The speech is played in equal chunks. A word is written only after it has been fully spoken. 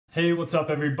Hey, what's up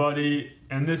everybody?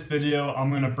 In this video, I'm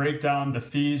going to break down the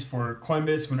fees for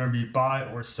Coinbase whenever you buy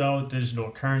or sell digital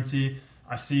currency.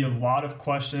 I see a lot of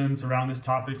questions around this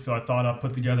topic, so I thought I'd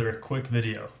put together a quick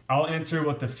video. I'll answer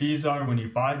what the fees are when you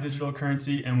buy digital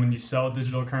currency and when you sell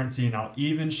digital currency, and I'll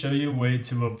even show you a way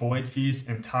to avoid fees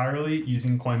entirely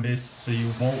using Coinbase, so you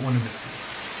won't want to miss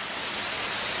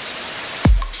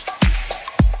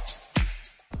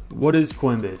it. What is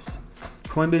Coinbase?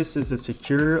 Coinbase is a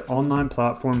secure online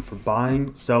platform for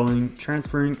buying, selling,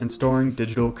 transferring, and storing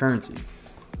digital currency.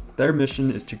 Their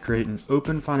mission is to create an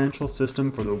open financial system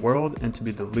for the world and to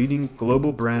be the leading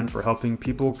global brand for helping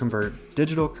people convert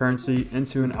digital currency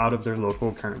into and out of their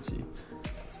local currency.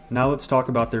 Now let's talk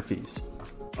about their fees.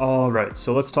 Alright,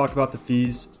 so let's talk about the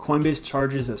fees. Coinbase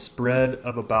charges a spread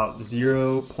of about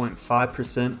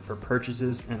 0.5% for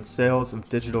purchases and sales of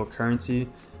digital currency.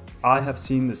 I have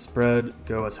seen the spread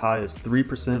go as high as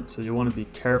 3%, so you want to be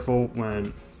careful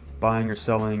when buying or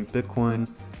selling Bitcoin.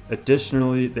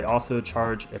 Additionally, they also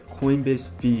charge a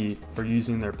Coinbase fee for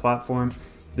using their platform.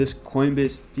 This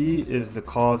Coinbase fee is the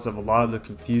cause of a lot of the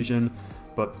confusion,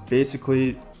 but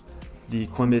basically the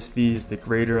Coinbase fee is the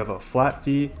greater of a flat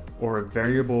fee or a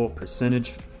variable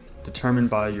percentage determined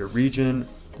by your region,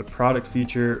 the product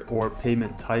feature, or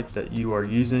payment type that you are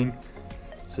using.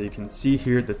 So you can see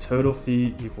here the total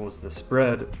fee equals the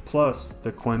spread plus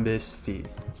the Coinbase fee.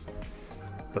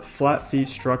 The flat fee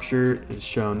structure is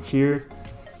shown here.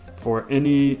 For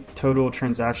any total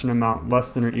transaction amount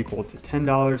less than or equal to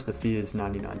 $10, the fee is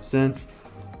 99 cents.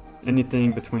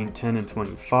 Anything between 10 and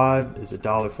 25 is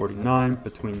 $1.49.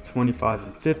 Between 25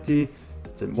 and 50,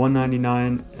 it's at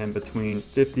 $1.99, and between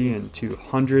 50 and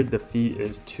 200, the fee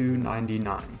is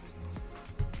 $2.99.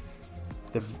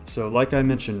 So like I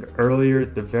mentioned earlier,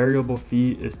 the variable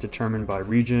fee is determined by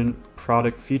region,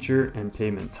 product feature, and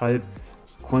payment type.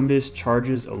 Coinbase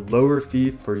charges a lower fee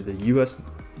for the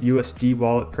USD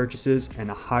wallet purchases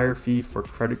and a higher fee for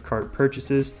credit card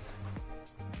purchases.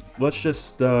 Let's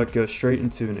just go straight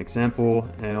into an example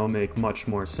and it'll make much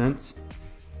more sense.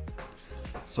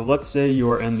 So let's say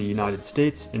you are in the United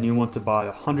States and you want to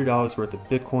buy $100 worth of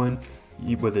Bitcoin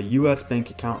with a US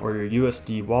bank account or your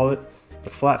USD wallet. The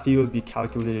flat fee would be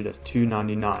calculated as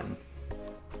 $2.99.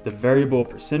 The variable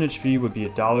percentage fee would be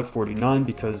 $1.49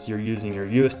 because you're using your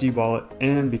USD wallet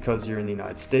and because you're in the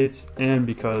United States and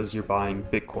because you're buying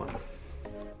Bitcoin.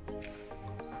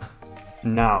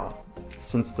 Now,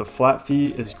 since the flat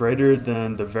fee is greater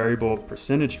than the variable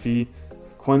percentage fee,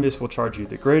 Coinbase will charge you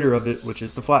the greater of it, which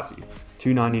is the flat fee,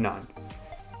 $2.99.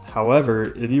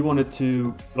 However, if you wanted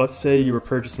to, let's say you were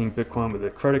purchasing Bitcoin with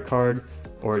a credit card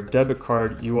or a debit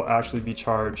card, you will actually be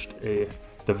charged the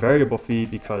variable fee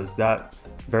because that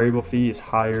variable fee is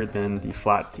higher than the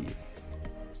flat fee.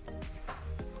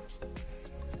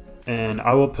 And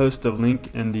I will post a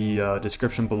link in the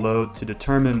description below to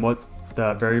determine what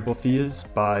that variable fee is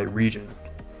by region.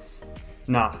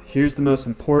 Now, here's the most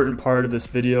important part of this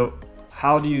video.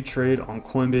 How do you trade on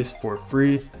Coinbase for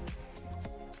free?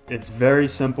 It's very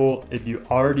simple. If you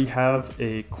already have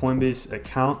a Coinbase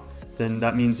account, then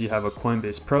that means you have a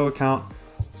Coinbase Pro account.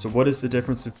 So what is the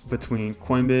difference between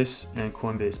Coinbase and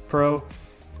Coinbase Pro?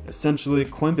 Essentially,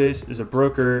 Coinbase is a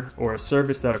broker or a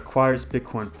service that acquires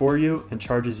Bitcoin for you and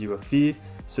charges you a fee.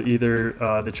 So either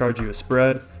they charge you a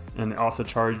spread and they also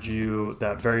charge you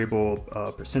that variable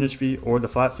percentage fee or the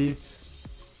flat fee.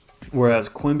 Whereas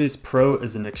Coinbase Pro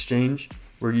is an exchange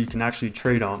where you can actually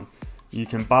trade on. You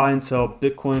can buy and sell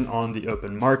Bitcoin on the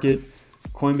open market.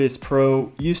 Coinbase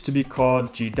Pro used to be called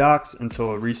GDAX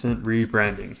until a recent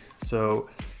rebranding. So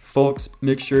folks,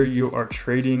 make sure you are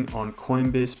trading on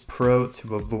Coinbase Pro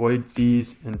to avoid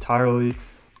fees entirely,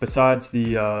 besides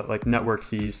the like network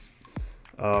fees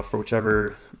for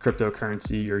whichever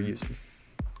cryptocurrency you're using.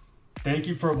 Thank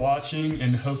you for watching,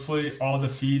 and hopefully all the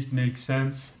fees make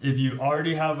sense. If you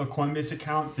already have a Coinbase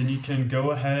account, then you can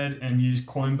go ahead and use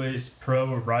Coinbase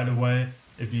Pro right away.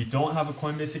 If you don't have a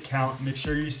Coinbase account, make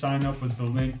sure you sign up with the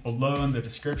link below in the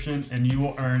description and you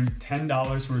will earn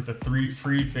 $10 worth of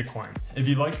free Bitcoin. If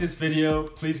you like this video,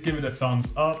 please give it a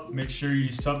thumbs up. Make sure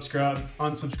you subscribe,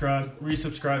 unsubscribe,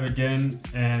 resubscribe again,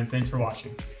 and thanks for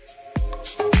watching.